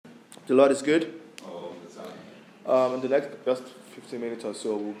The Lord is good. All the time. In the next just 15 minutes or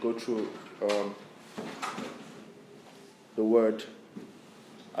so, we'll go through the word,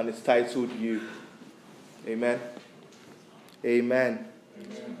 and it's titled You. Amen. Amen.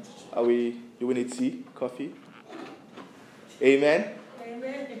 Amen. Are we doing it? Tea? Coffee? Amen.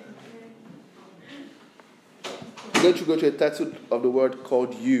 Amen. We're going to go to a title of the word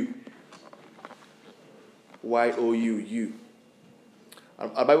called You. Y-O-U, You.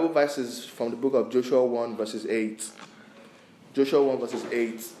 Our Bible verse is from the book of Joshua 1 verses 8. Joshua 1 verses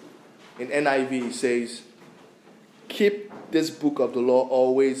 8. In NIV it says, "Keep this book of the law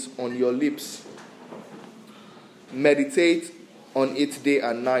always on your lips. Meditate on it day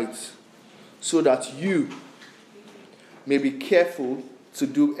and night, so that you may be careful to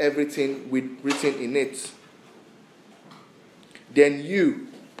do everything written in it. Then you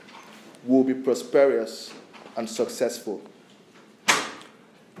will be prosperous and successful."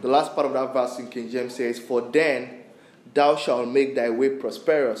 The last part of that verse in King James says, "For then thou shalt make thy way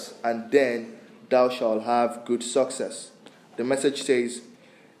prosperous, and then thou shalt have good success." The Message says,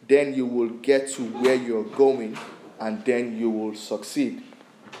 "Then you will get to where you're going, and then you will succeed."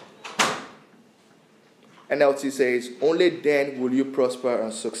 NLT says, "Only then will you prosper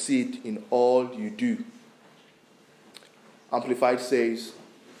and succeed in all you do." Amplified says,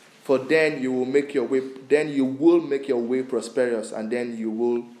 "For then you will make your way prosperous, and then you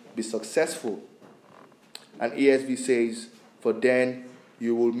will be successful." And ESV says, "For then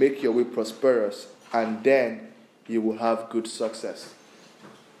you will make your way prosperous, and then you will have good success."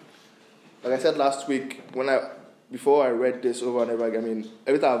 Like I said last week, before I read this over and over again,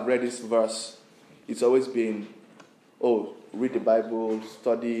 every time I've read this verse, it's always been, read the Bible,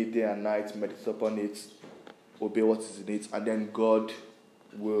 study day and night, meditate upon it, obey what is in it, and then God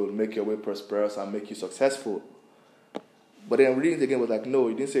will make your way prosperous and make you successful. But then reading it again was like, no,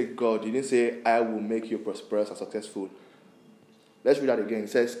 he didn't say God. He didn't say, "I will make you prosperous and successful." Let's read that again. It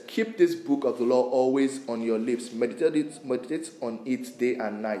says, "Keep this book of the law always on your lips. Meditate on it day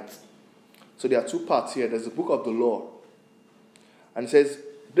and night." So there are two parts here. There's the book of the law. And it says,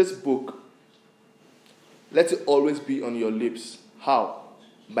 this book, let it always be on your lips. How?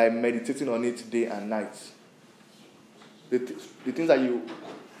 By meditating on it day and night. The things that you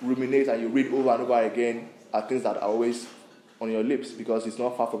ruminate and you read over and over again are things that are always on your lips, because it's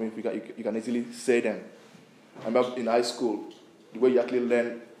not far from you. You can easily say them. I remember in high school, the way you actually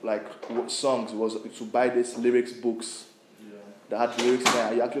learn songs was to buy these lyrics books that had lyrics in there,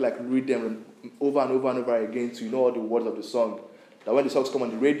 and you actually read them over and over and over again to know all the words of the song. That when the songs come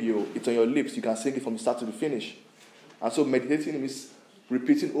on the radio, it's on your lips. You can sing it from the start to the finish. And so meditating means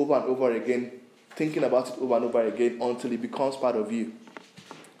repeating over and over again, thinking about it over and over again until it becomes part of you.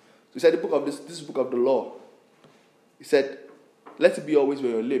 So he said, this book of the law, he said, let it be always on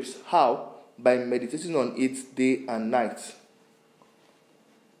your lips. How? By meditating on it day and night.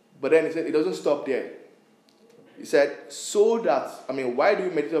 But then he said, it doesn't stop there. He said, why do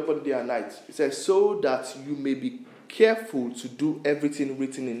you meditate upon it day and night? He said, so that you may be careful to do everything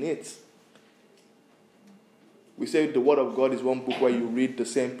written in it. We say the Word of God is one book where you read the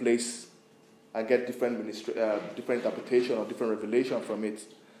same place and get different interpretation or different revelation from it.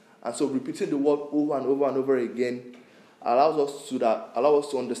 And so repeating the word over and over and over again allows us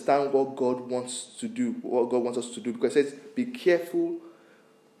to understand what God wants to do, what God wants us to do. Because it says, be careful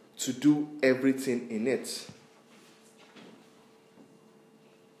to do everything in it.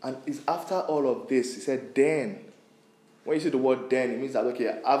 And it's after all of this, he said, then. When you see the word then, it means that,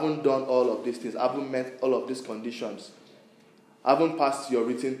 okay, I haven't done all of these things. I haven't met all of these conditions. I haven't passed your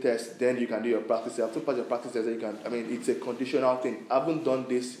written test, then you can do your practice. I haven't passed your practice test, then you can. It's a conditional thing. I haven't done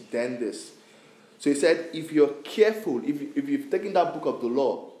this, then this. So he said, if you're careful, if you've taken that book of the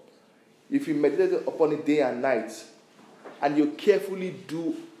law, if you meditate upon it day and night, and you carefully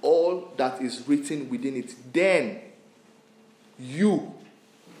do all that is written within it, then you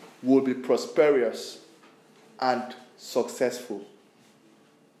will be prosperous and successful.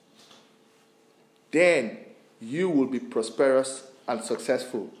 Then you will be prosperous and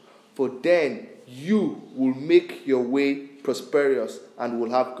successful. For then you will make your way prosperous and will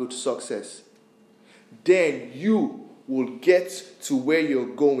have good success. Then you will get to where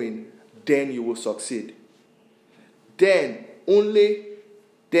you're going. Then you will succeed. Then, only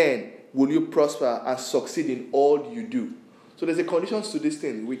then, will you prosper and succeed in all you do. So there's a condition to this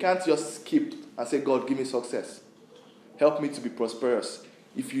thing. We can't just skip and say, God, give me success. Help me to be prosperous.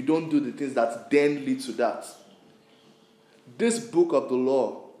 If you don't do the things that then lead to that. This book of the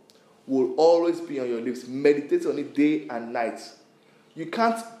law will always be on your lips. Meditate on it day and night. You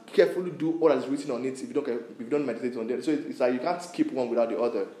can't carefully do all that is written on it if you don't meditate on it. So it's like you can't skip one without the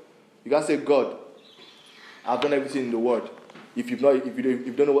other. You can't say, God, I've done everything in the Word. If you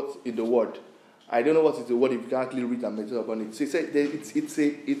don't know what's in the Word, I don't know what is the Word if you can't actually read and meditate upon it. So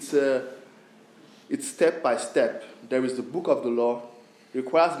it's step by step. There is the book of the law,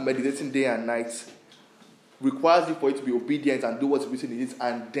 requires meditating day and night, requires you for you to be obedient and do what's written in it,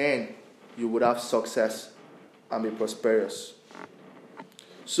 and then you would have success and be prosperous.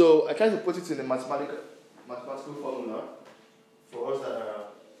 So I try to put it in a mathematical formula for us that are.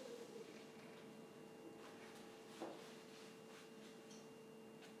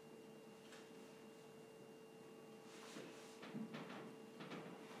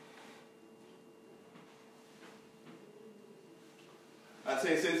 And so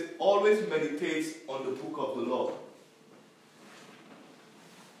it says, always meditate on the book of the law.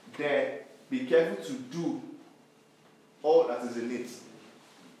 Then be careful to do all that is in it.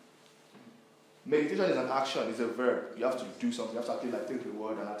 Meditation is an action, it's a verb. You have to do something. You have to actually take the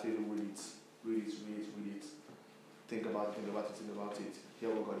word and actually read it. Read it. Think about it. Hear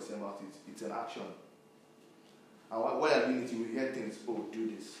what God is saying about it. It's an action. And while you're doing it, you will hear things. Oh,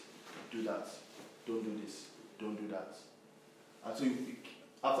 do this. Do that. Don't do this. Don't do that. And so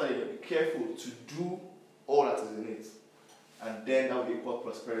after you be careful to do all that is in it. And then that will equal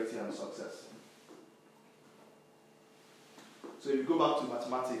prosperity and success. So if you go back to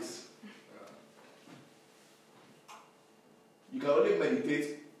mathematics, you can only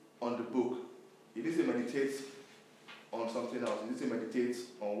meditate on the book. You need to meditate on something else. You need to meditate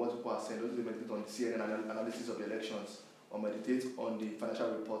on what people are saying. You need to meditate on the CNN analysis of the elections, or meditate on the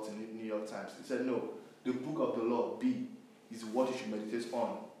financial reports in the New York Times. He said, no, the book of the law, B, is what you should meditate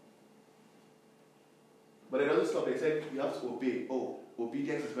on. But it doesn't stop. They said you have to obey. Oh,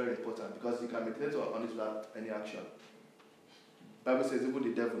 obedience is very important because you can meditate on it without any action. The Bible says even the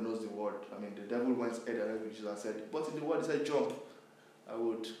devil knows the word. I mean, the devil went ahead and Jesus and said, but in the word it said jump. I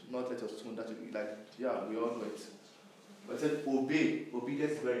would not let us assume that to be like, yeah, we all know it. But it said obey.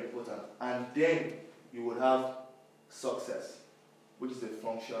 Obedience is very important. And then you will have success, which is the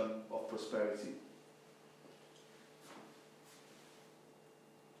function of prosperity.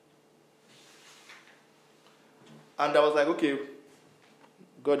 And I was like, okay,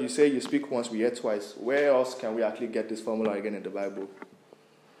 God, you say you speak once, we hear twice. Where else can we actually get this formula again in the Bible?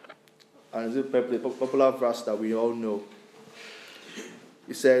 And it's a popular verse that we all know.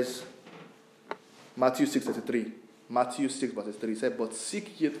 It says, Matthew 6:33. Matthew 6:33. It said, but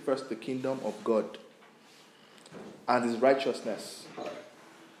seek ye first the kingdom of God and his righteousness.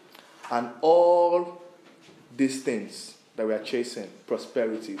 And all these things that we are chasing,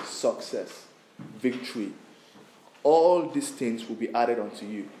 prosperity, success, victory, all these things will be added unto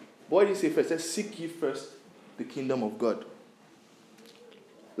you. But what did he say first? It says, seek ye first the kingdom of God.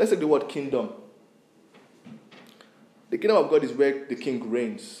 Let's take the word kingdom. The kingdom of God is where the king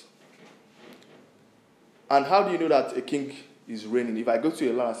reigns. And how do you know that a king is reigning? If I go to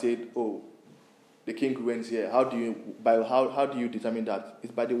a land and say, oh, the king reigns here, how do you determine that?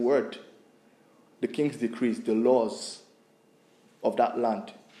 It's by the word. The king's decrees, the laws of that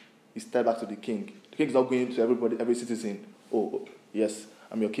land is tied back to the king. The king is not going to every citizen, oh, yes,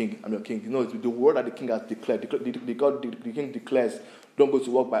 I'm your king. No, it's the word that the king has declared. The king declares, don't go to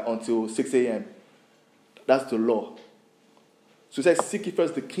work until 6 a.m. That's the law. So it says, seek ye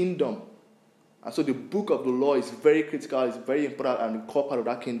first the kingdom. And so the book of the law is very critical, it's very important, and a core part of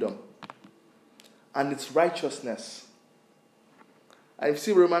that kingdom. And it's righteousness. And you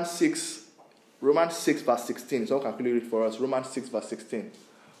see Romans 6 verse 16. Someone can read it for us. Romans 6 verse 16.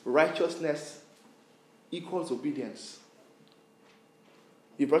 Righteousness equals obedience.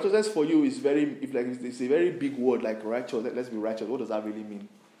 If righteousness for you is it's a very big word like righteous, let's be righteous. What does that really mean?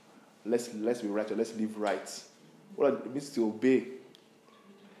 Let's be righteous. Let's live right. What it means to obey.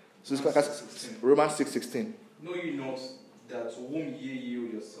 So it's Romans 6:16. Know ye not that to whom ye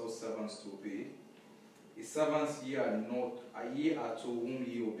yield yourselves servants to obey, his servants ye are to whom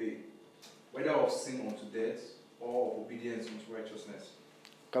ye obey, whether of sin unto death or of obedience unto righteousness.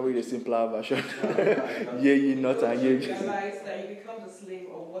 Can we read a simpler version? Ye not and ye. Realize that you become the slave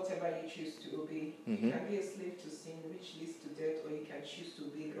of whatever you choose to obey. Mm-hmm. You can be a slave to sin, which leads to death, or you can choose to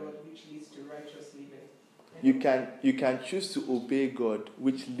obey God, which leads to righteous living. You can choose to obey God,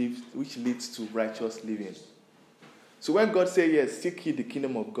 which leads to righteous living. So when God says, yes, seek ye the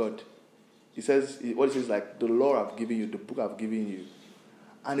kingdom of God, he says, what he says, like, the law I've given you, the book I've given you,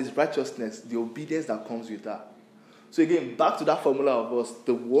 and his righteousness, the obedience that comes with that. So again, back to that formula of us,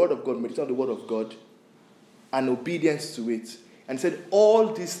 the word of God, meditate on the word of God, and obedience to it. And he said,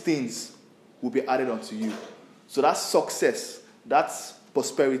 all these things will be added unto you. So that's success, that's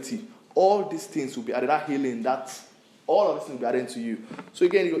prosperity. All these things will be added, that healing, that All of this will be added to you. So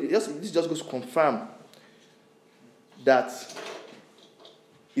again, this just goes to confirm that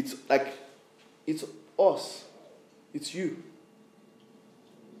it's us. It's you.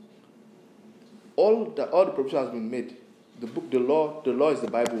 All the provision has been made. The book, the law is the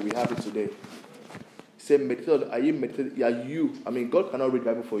Bible. We have it today. Say, meditate. Are you meditating? Are you? I mean, God cannot read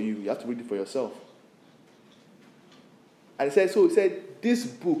the Bible for you. You have to read it for yourself. And he said, this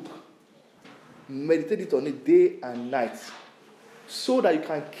book, meditate it on it day and night, so that you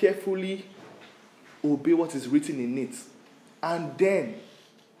can carefully obey what is written in it. And then,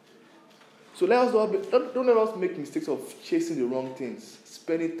 so let us don't let us make mistakes of chasing the wrong things,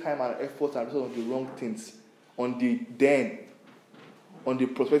 spending time and effort and resources on the wrong things, on the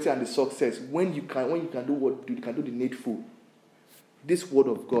prosperity and the success. When you can do what you can do the needful. This word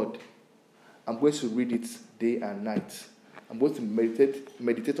of God, I'm going to read it day and night. I'm going to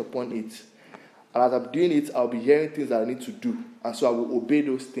meditate upon it. And as I'm doing it, I'll be hearing things that I need to do. And so I will obey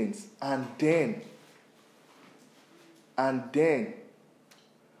those things. And then,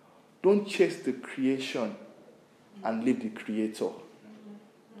 don't chase the creation and leave the Creator.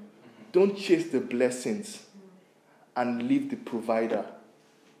 Don't chase the blessings and leave the provider.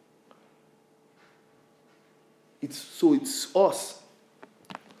 It's us.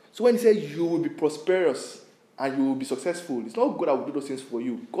 So when he says you will be prosperous and you will be successful, it's not God that will do those things for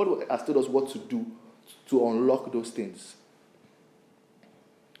you. God has told us what to do to unlock those things.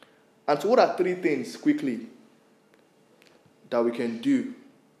 And so what are 3 things, quickly, that we can do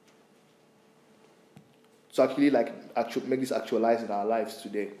to actually make this actualize in our lives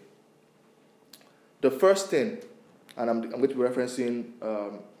today? The first thing, and I'm going to be referencing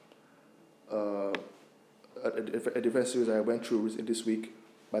a different series I went through this week,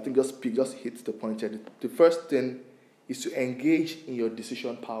 but I think just hits the point here. The first thing is to engage in your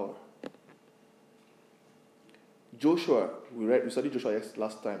decision power. Joshua, we studied Joshua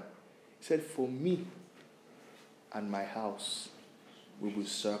last time. He said, "For me and my house, we will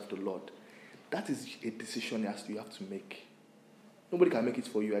serve the Lord." That is a decision you have to make. Nobody can make it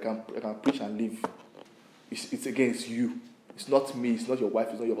for you. I can preach and live. It's against you. It's not me. It's not your wife.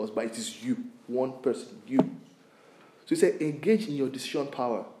 It's not your husband. It is you. One person. You. So he said, engage in your decision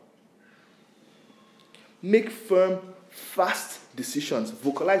power. Make firm, fast decisions.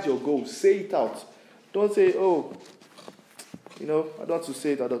 Vocalize your goals. Say it out. Don't say, I don't want to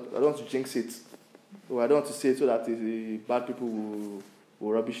say it. I don't want to jinx it. Or I don't want to say it so that the bad people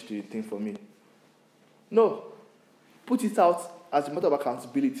will rubbish the thing for me. No. Put it out as a matter of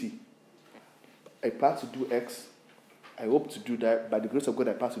accountability. I plan to do X. I hope to do that. By the grace of God,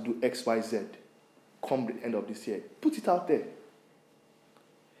 I plan to do X, Y, Z. Come the end of this year. Put it out there.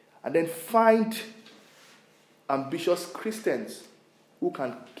 And then find ambitious Christians who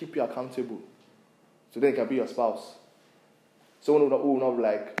can keep you accountable. So then it can be your spouse. Someone who will not be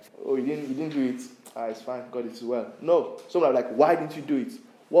like, you didn't do it. It's fine. God, it's well. No. Someone will be like, why didn't you do it?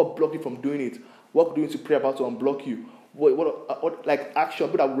 What blocked you from doing it? What do you need to pray about to unblock you? What action?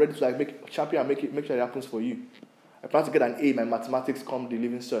 People that are ready to make champion and make sure it happens for you. I plan to get an A in my mathematics come the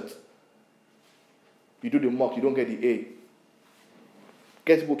living cert. You do the mock, you don't get the A.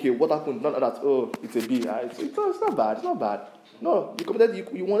 Get okay, what happened? Not that, it's a B. It's not bad, it's not bad. No, you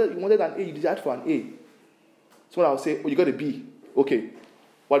wanted an A, you desired for an A. Someone will say, you got a B. Okay,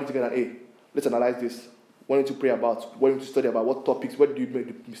 why did you get an A? Let's analyze this. What do you need to pray about? What do you need to study about? What topics? Where do you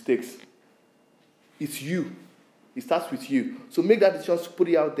make the mistakes? It's you. It starts with you. So make that decision to put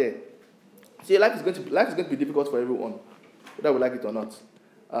it out there. See, life is going to be difficult for everyone, whether we like it or not.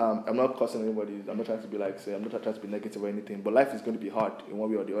 I'm not cursing anybody. I'm not trying to be I'm not trying to be negative or anything. But life is going to be hard in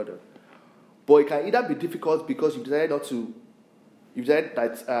one way or the other. But it can either be difficult because you decided not to. You decided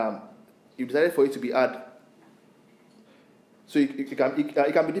that you decided for it to be hard. So it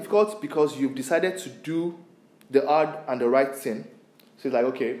can be difficult because you've decided to do the hard and the right thing. So it's like,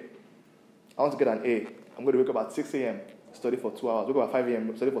 okay, I want to get an A. I'm going to wake up at 6 a.m., study for 2 hours. Wake up at 5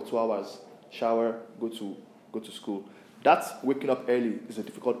 a.m., study for 2 hours, shower, go to school. That's waking up early is a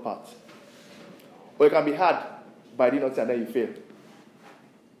difficult part. Or it can be hard by doing nothing and then you fail.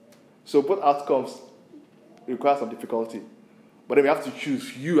 So both outcomes require some difficulty. But then we have to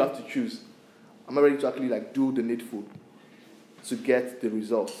choose. You have to choose. Am I ready to actually do the needful to get the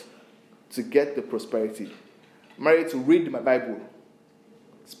results, to get the prosperity? Am I ready to read my Bible,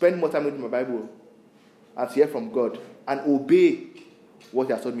 spend more time reading my Bible, and to hear from God, and obey what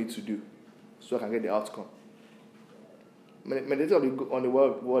He has told me to do, so I can get the outcome? Meditating on the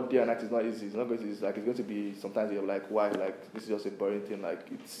word day and night is not easy. It's not going to. It's going to be. Sometimes you're like, why? This is just a boring thing.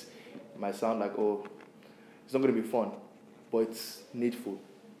 It might sound it's not going to be fun, but it's needful.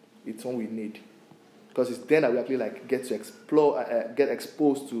 It's what we need. Because it's then that we actually like get to explore, get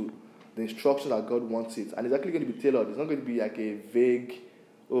exposed to the instructions that God wants it. And it's actually going to be tailored. It's not going to be like a vague,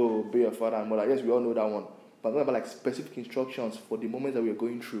 oh, be your father and mother. Yes, we all know that one. But it's not about like specific instructions for the moments that we are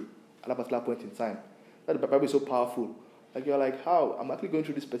going through at that particular point in time. That the Bible is so powerful. Like you're like, how? I'm actually going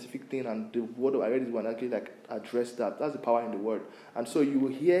through this specific thing, and the word I read is one actually like address that. That's the power in the word. And so you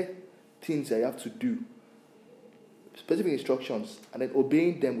will hear things that you have to do, specific instructions, and then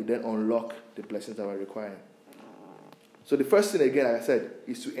obeying them will then unlock the blessings that we're requiring. So the first thing, again, like I said,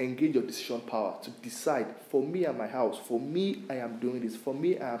 is to engage your decision power, to decide, for me and my house, for me, I am doing this, for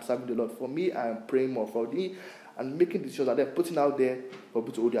me, I am serving the Lord, for me, I am praying more, for me, and making decisions and then putting out there for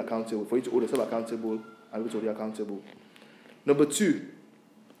people to hold you accountable, for you to hold yourself accountable, and people to hold you accountable. Number 2,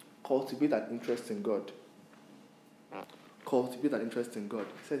 cultivate an interest in God. Cultivate an interest in God.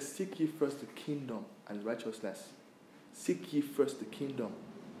 It says, seek ye first the kingdom and righteousness. Seek ye first the kingdom.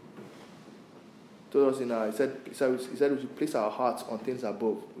 Told us he said we should place our hearts on things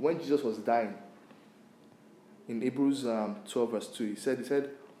above. When Jesus was dying, in Hebrews 12 verse 2, he said,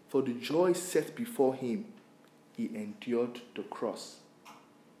 for the joy set before him, he endured the cross.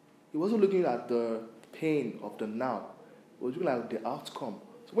 He wasn't looking at the pain of the now. He was looking at the outcome.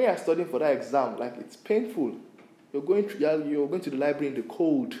 So when you're studying for that exam, like it's painful. You're going to the library in the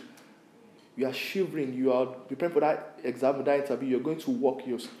cold. You are shivering. You are preparing for that exam, that interview. You're going to work.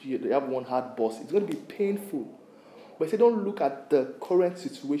 You have one hard boss. It's going to be painful. But he said, don't look at the current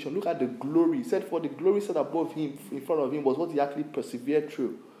situation. Look at the glory. He said, for the glory set above him, in front of him, was what he actually persevered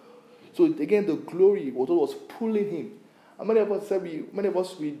through. So again, the glory was what was pulling him. And many of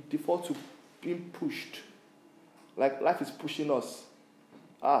us we default to being pushed. Like life is pushing us.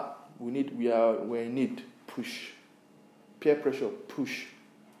 We're in need. Push. Peer pressure. Push.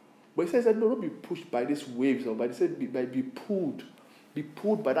 But he says that no, don't be pushed by these waves, but he said be pulled. Be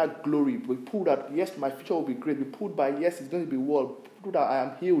pulled by that glory. Be pulled that, yes, my future will be great. Be pulled by, yes, it's going to be well. Be pulled that I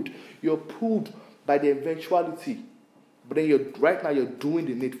am healed. You're pulled by the eventuality. But then right now you're doing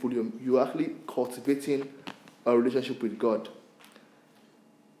the needful. You're actually cultivating a relationship with God.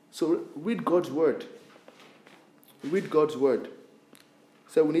 So read God's word. Read God's word.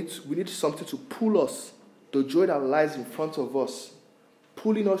 So we need something to pull us. The joy that lies in front of us,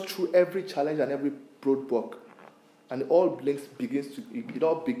 pulling us through every challenge and every roadblock. And it all begins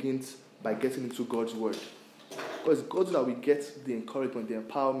by getting into God's word. Because it's God's that we get the encouragement, the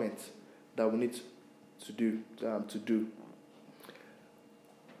empowerment that we need to do.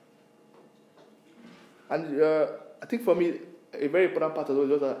 And I think for me, a very important part of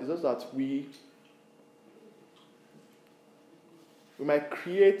it is just that we might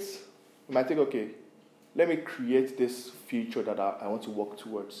think, okay, let me create this future that I want to work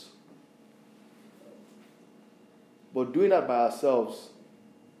towards. But doing that by ourselves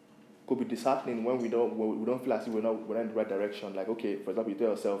could be disheartening when we don't feel as if we're not in the right direction. Like, okay, for example, you tell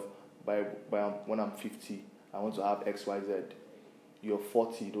yourself, when I'm 50, I want to have X, Y, Z. You're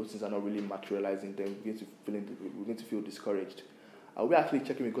 40, those things are not really materializing. Then we begin to feel discouraged. Are we actually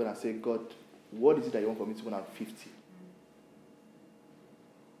checking with God and saying, God, what is it that you want for me to when I'm 50?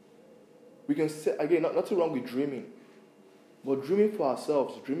 We can say, again, nothing wrong with dreaming. But dreaming for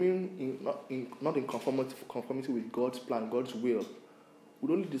ourselves, dreaming not in conformity with God's plan, God's will,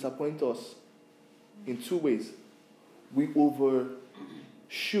 would only disappoint us in two ways. We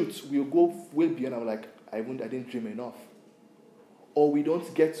overshoot, we'll go way beyond, and we're like, I didn't dream enough. Or we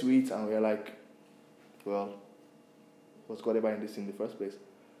don't get to it and we're like, well, was God ever in this in the first place?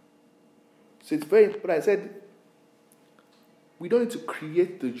 So it's very important. I said, we don't need to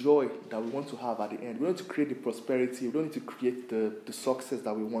create the joy that we want to have at the end. We don't need to create the prosperity. We don't need to create the success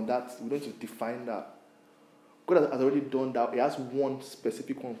that we want. We don't need to define that. God has already done that. He has one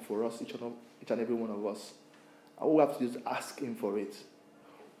specific one for us, each and every one of us. And all we have to do is ask Him for it.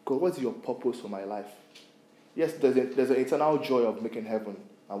 God, what's your purpose for my life? Yes, there's an eternal joy of making heaven,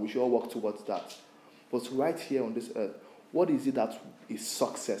 and we should all work towards that. But right here on this earth, what is it that is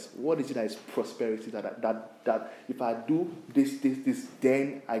success? What is it that is prosperity? That if I do this,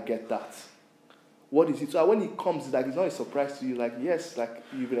 then I get that. What is it? So when it comes, it's not a surprise to you. Like, yes, like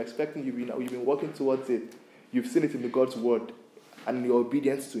you've been expecting, you've been working towards it. You've seen it in the God's word, and in your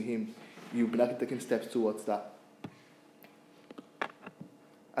obedience to Him, you've been actually taking steps towards that.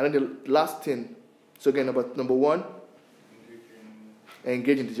 And then the last thing. So again, number 1,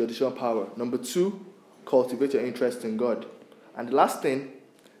 engage in your decision power. Number 2, cultivate your interest in God. And the last thing,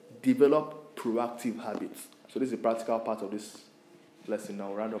 develop proactive habits. So this is the practical part of this lesson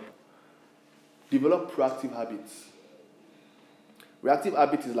now. Round up. Develop proactive habits. Reactive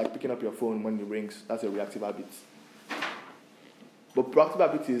habit is like picking up your phone when it rings. That's a reactive habit. But proactive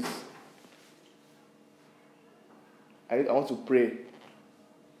habit is I want to pray.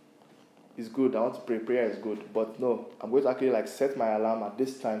 It's good. I want to pray. Prayer is good. But no, I'm going to actually like set my alarm at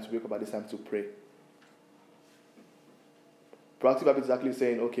this time to wake up at this time to pray. Proactive habit is actually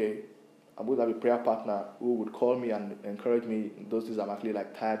saying, okay, I'm going to have a prayer partner who would call me and encourage me in those days I'm actually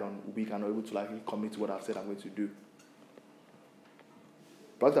like tired and weak and not able to like commit to what I've said I'm going to do.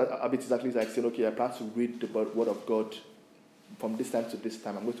 Proactive habit is actually like saying, okay, I plan to read the word of God from this time to this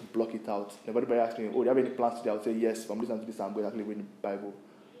time. I'm going to block it out. If anybody asks me, oh, do you have any plans today? I would say yes. From this time to this time, I'm going to actually read the Bible.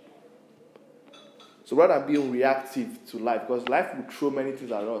 So rather than being reactive to life, because life will throw many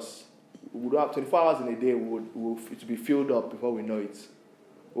things at us. We would have 24 hours in a day, it will be filled up before we know it.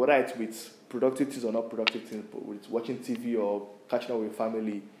 Whether it's with productive things or not productive things, but with watching TV or catching up with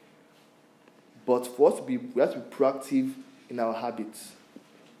family. But for us to be, we have to be proactive in our habits.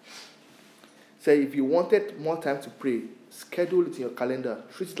 Say, if you wanted more time to pray, schedule it in your calendar.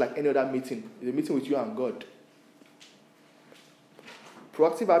 Treat it like any other meeting. It's a meeting with you and God.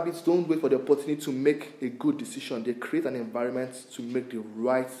 Proactive habits don't wait for the opportunity to make a good decision. They create an environment to make the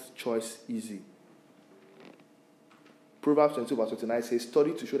right choice easy. Proverbs 22 verse 29 says,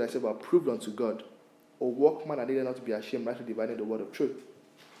 study to show thyself approved unto God, a workman and needed not to be ashamed, rightly dividing the word of truth.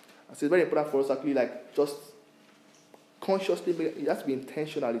 And so it's very important for us actually like just consciously, it has to be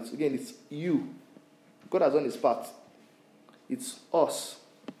intentional. It's you. God has done his part. It's us.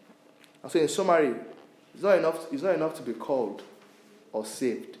 And so in summary, it's not enough to be called or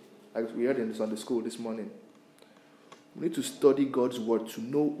saved. Like we heard in the Sunday school this morning. We need to study God's word to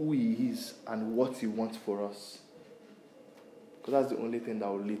know who he is and what he wants for us. Because that's the only thing that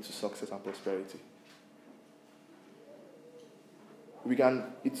will lead to success and prosperity.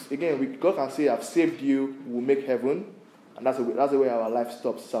 God can say, I've saved you, we'll make heaven, and that's the way our life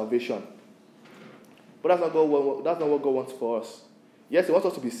stops, salvation. But that's not what God wants for us. Yes, he wants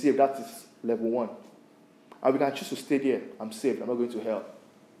us to be saved, that is level 1. And we can choose to stay there. I'm saved, I'm not going to hell.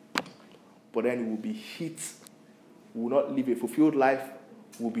 But then we will be hit. We will not live a fulfilled life.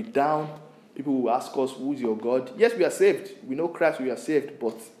 We will be down. People will ask us, who is your God? Yes, we are saved. We know Christ, we are saved,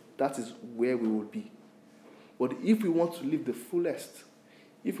 but that is where we will be. But if we want to live the fullest,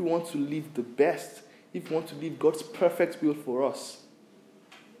 if we want to live the best, if we want to live God's perfect will for us,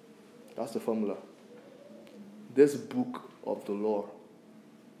 that's the formula. This book of the law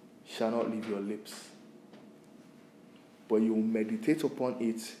shall not leave your lips, but you will meditate upon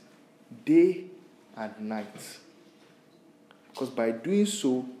it day and night. Because by doing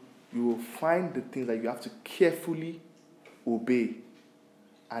so, you will find the things that you have to carefully obey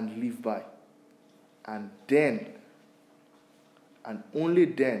and live by. And then, and only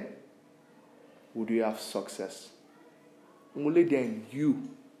then, would you have success. Only then you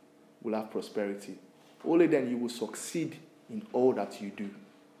will have prosperity. Only then you will succeed in all that you do.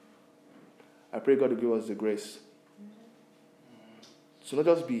 I pray God will give us the grace to not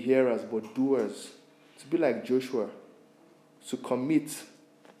just be hearers, but doers. To be like Joshua. To commit.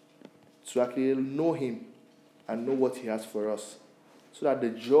 To actually know him and know what he has for us. So that the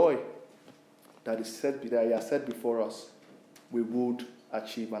joy that he has set before us, we would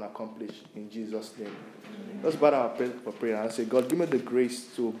achieve and accomplish in Jesus' name. Let's bow our prayer for prayer and say, God, give me the grace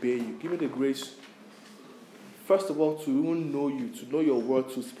to obey you. Give me the grace, first of all, to even know you, to know your word,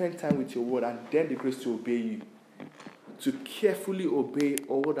 to spend time with your word, and then the grace to obey you. To carefully obey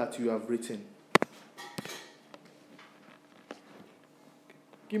all that you have written.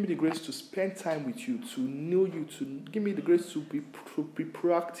 Give me the grace to spend time with you, to know you, to give me the grace to be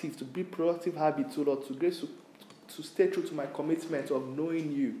proactive, to be proactive habits, so Lord, to grace to stay true to my commitment of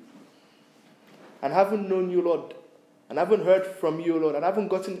knowing you. And having known you, Lord, and haven't heard from you, Lord, and haven't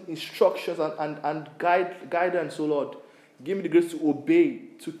gotten instructions and guidance, oh Lord, give me the grace to obey,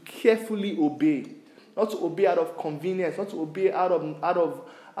 to carefully obey. Not to obey out of convenience, not to obey out of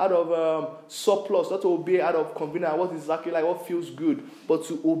surplus, not to obey out of convenience, what is exactly like, what feels good, but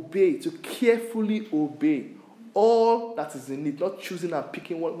to obey, to carefully obey all that is in it, not choosing and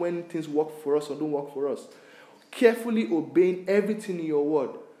picking when things work for us or don't work for us. Carefully obeying everything in your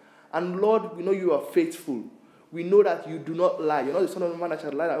word. And Lord, we know you are faithful. We know that you do not lie. You're not the son of a man that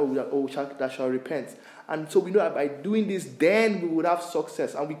shall lie that shall repent. And so we know that by doing this, then we would have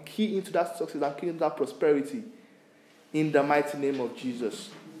success. And we key into that success and key into that prosperity. In the mighty name of Jesus.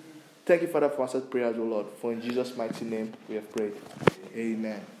 Thank you, Father, for answered prayers, O Lord. For in Jesus' mighty name we have prayed.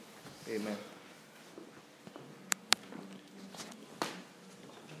 Amen. Amen.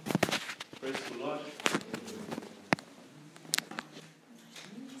 Praise the Lord.